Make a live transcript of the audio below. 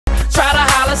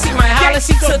tell her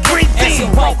she took it. And she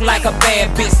walk like a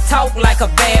bad bitch, talk like a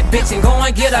bad bitch, and go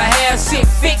and get her hair shit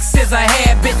fixed is a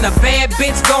habit. And a bad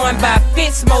bitch going by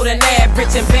fits more than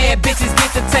average. And bad bitches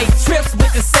get to take trips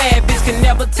with the sad bitch. Can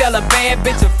never tell a bad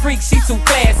bitch a freak, she too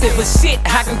classy. But shit,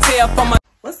 I can tell from a...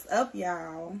 What's up,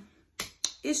 y'all?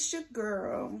 It's your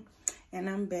girl, and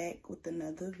I'm back with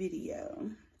another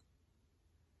video.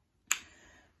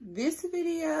 This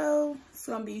video is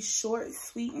gonna be short,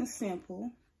 sweet, and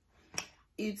simple.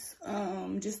 It's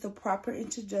just a proper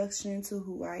introduction to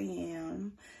who I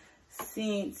am,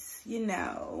 since, you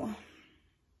know,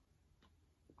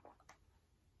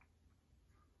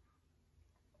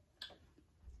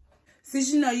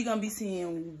 you're gonna be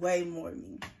seeing way more of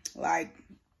me. Like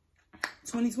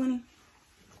 2020,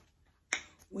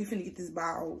 we finna get this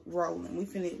ball rolling. We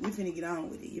finna get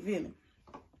on with it. You feel me?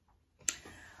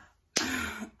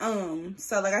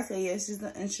 So like I said, yeah, it's just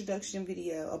an introduction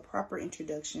video, a proper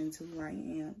introduction to who I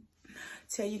am.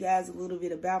 Tell you guys a little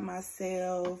bit about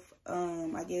myself,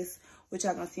 I guess what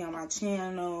y'all gonna see on my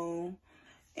channel,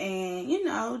 and you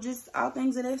know, just all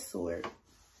things of that sort.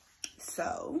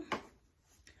 So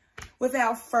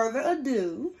without further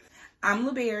ado, I'm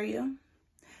LaBaria,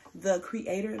 the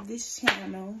creator of this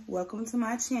channel. Welcome to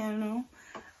my channel.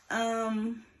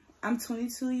 I'm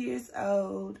 22 years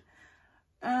old.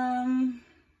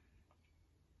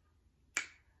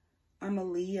 I'm a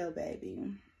Leo,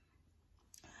 baby.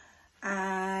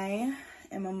 I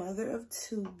am a mother of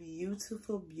two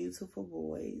beautiful, beautiful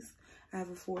boys. I have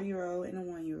a 4-year-old and a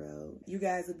 1-year-old. You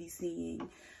guys will be seeing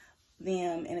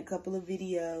them in a couple of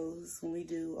videos when we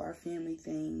do our family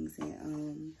things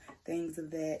and things of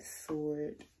that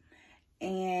sort.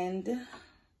 And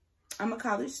I'm a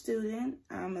college student.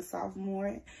 I'm a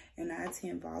sophomore and I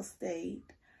attend Ball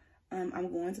State.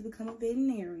 I'm going to become a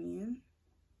veterinarian.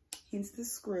 Hence the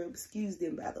scrub. Excuse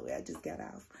them, by the way. I just got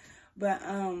off. But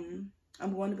I'm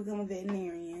going to become a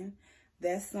veterinarian.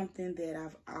 That's something that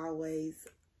I've always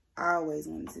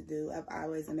wanted to do. I've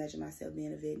always imagined myself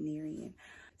being a veterinarian.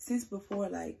 Since before,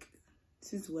 like,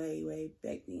 since way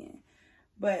back then.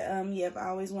 But, yeah, I've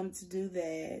always wanted to do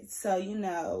that. So, you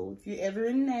know, if you're ever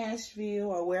in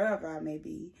Nashville or wherever I may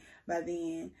be by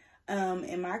then,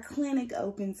 and my clinic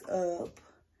opens up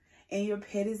and your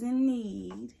pet is in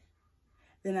need,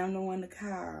 then I'm the one to call.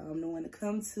 I'm the one to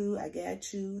come to. I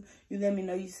got you. You let me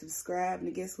know you subscribe,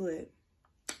 and guess what?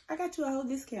 I got you a whole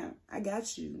discount. I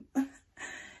got you.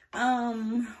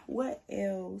 What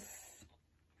else?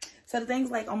 So the things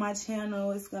like on my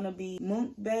channel, it's gonna be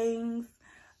mukbangs,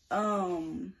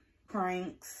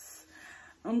 pranks.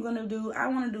 I wanna do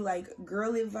like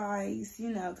girl advice, you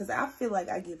know, because I feel like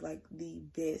I give like the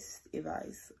best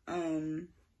advice.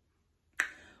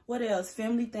 What else?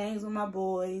 Family things with my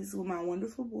boys, with my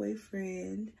wonderful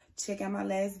boyfriend. Check out my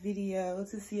last video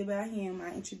to see about him.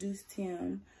 I introduced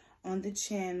him on the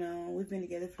channel. We've been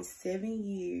together for 7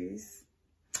 years.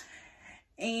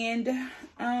 And,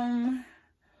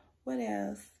 what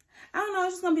else? I don't know.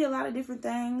 It's just going to be a lot of different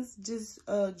things. Just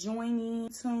join in,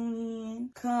 tune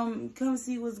in, come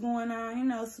see what's going on. You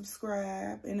know,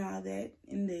 subscribe and all that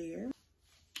in there.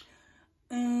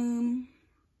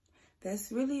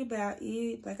 That's really about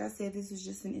it. Like I said, this is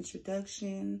just an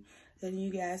introduction, letting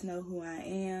you guys know who I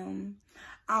am.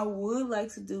 I would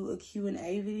like to do a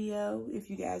Q&A video if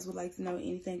you guys would like to know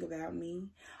anything about me.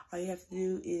 All you have to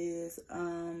do is,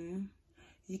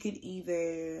 you could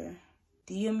either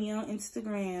DM me on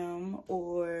Instagram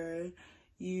or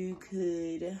you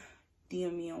could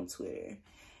DM me on Twitter.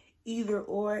 Either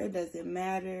or, it doesn't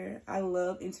matter. I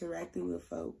love interacting with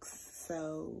folks,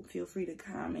 so feel free to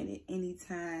comment at any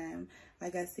time.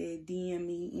 Like I said, DM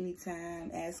me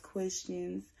anytime, ask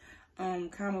questions,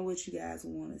 comment what you guys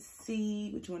want to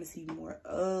see, what you want to see more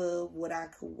of, what I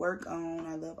could work on.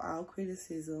 I love all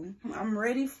criticism. I'm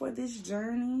ready for this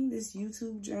journey, this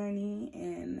YouTube journey,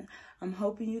 and I'm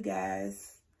hoping you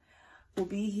guys will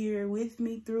be here with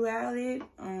me throughout it.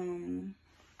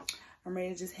 I'm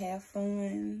ready to just have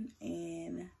fun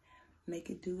and make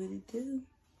it do what it do.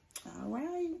 All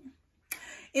right.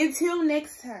 Until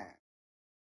next time.